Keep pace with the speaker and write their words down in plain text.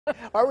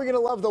Are we going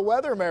to love the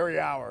weather, Mary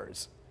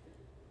Hours?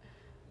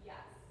 Yes.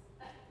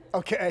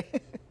 Okay. We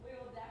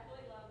will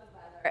definitely love the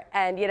weather.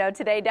 And,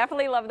 today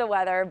definitely love the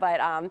weather, but,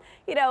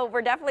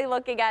 we're definitely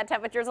looking at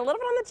temperatures a little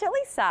bit on the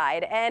chilly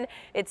side. And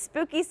it's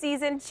spooky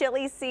season,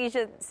 chilly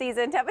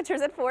season.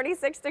 Temperatures at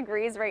 46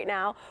 degrees right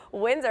now.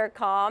 Winds are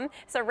calm.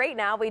 So right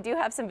now we do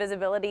have some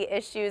visibility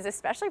issues,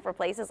 especially for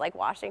places like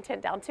Washington,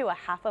 down to a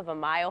half of a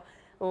mile.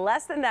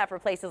 Less than that for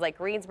places like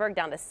Greensburg,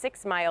 down to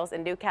 6 miles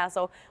in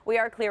Newcastle. We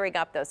are clearing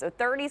up though. So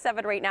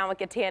 37 right now in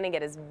Katanning.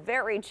 It is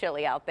very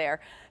chilly out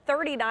there.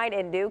 39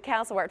 in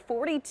Newcastle. We're at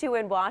 42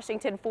 in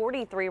Washington,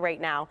 43 right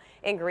now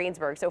in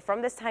Greensburg. So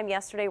from this time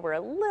yesterday, we're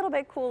a little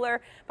bit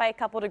cooler by a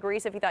couple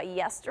degrees. If you thought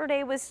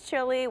yesterday was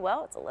chilly,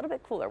 well, it's a little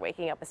bit cooler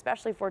waking up,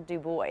 especially for Du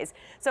Bois.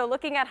 So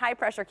looking at high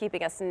pressure,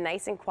 keeping us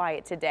nice and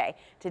quiet today.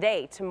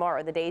 Today,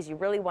 tomorrow, the days you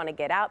really want to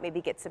get out,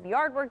 maybe get some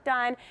yard work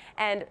done.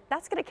 And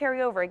that's going to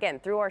carry over again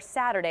through our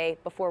Saturday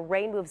before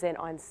rain moves in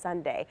on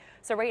Sunday.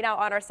 So right now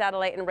on our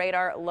satellite and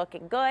radar,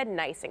 looking good,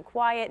 nice and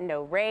quiet,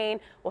 no rain.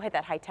 We'll hit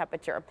that high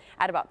temperature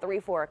at about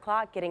 3-4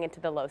 o'clock, getting into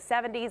the low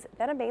 70s.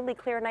 Then a mainly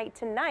clear night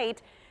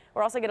tonight.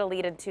 We're also going to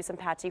lead into some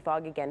patchy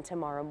fog again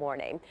tomorrow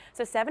morning.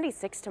 So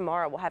 76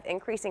 tomorrow. We'll have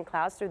increasing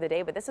clouds through the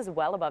day, but this is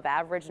well above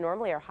average.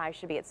 Normally our high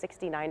should be at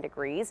 69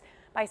 degrees.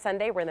 By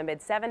Sunday, we're in the mid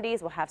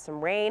 70s. We'll have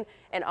some rain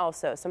and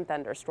also some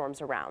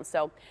thunderstorms around.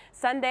 So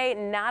Sunday,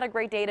 not a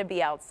great day to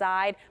be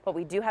outside, but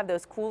we do have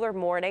those cooler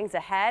mornings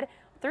ahead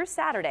through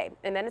Saturday,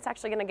 and then it's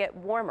actually going to get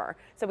warmer.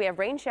 So we have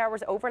rain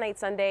showers overnight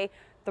Sunday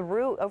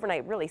through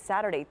overnight, really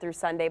Saturday through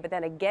Sunday, but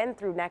then again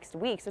through next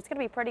week. So it's going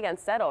to be pretty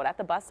unsettled. At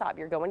the bus stop,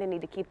 you're going to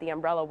need to keep the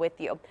umbrella with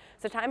you.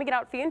 So time to get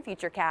out for you in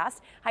Futurecast.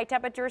 High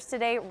temperatures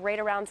today right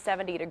around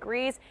 70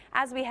 degrees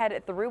as we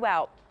head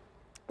throughout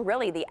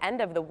really the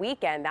end of the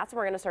weekend. That's when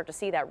we're going to start to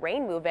see that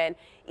rain move in.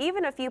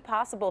 Even a few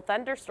possible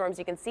thunderstorms.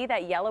 You can see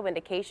that yellow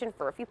indication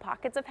for a few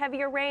pockets of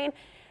heavier rain.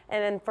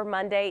 And then for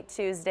Monday,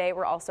 Tuesday,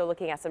 we're also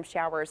looking at some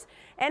showers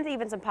and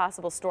even some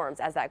possible storms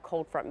as that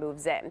cold front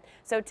moves in.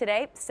 So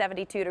today,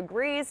 72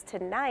 degrees.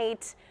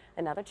 Tonight,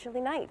 another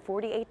chilly night,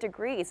 48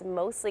 degrees,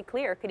 mostly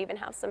clear. Could even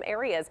have some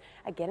areas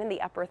again in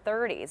the upper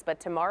 30s. But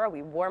tomorrow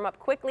we warm up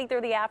quickly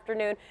through the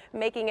afternoon,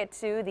 making it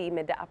to the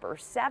mid to upper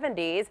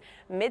 70s.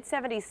 Mid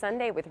 70s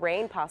Sunday with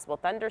rain, possible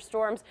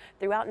thunderstorms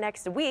throughout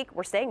next week.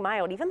 We're staying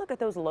mild. Even look at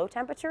those low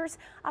temperatures,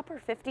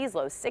 upper 50s,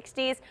 low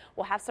 60s.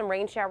 We'll have some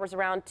rain showers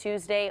around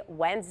Tuesday,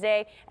 Wednesday,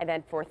 and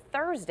then for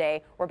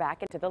Thursday, we're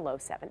back into the low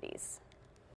 70s.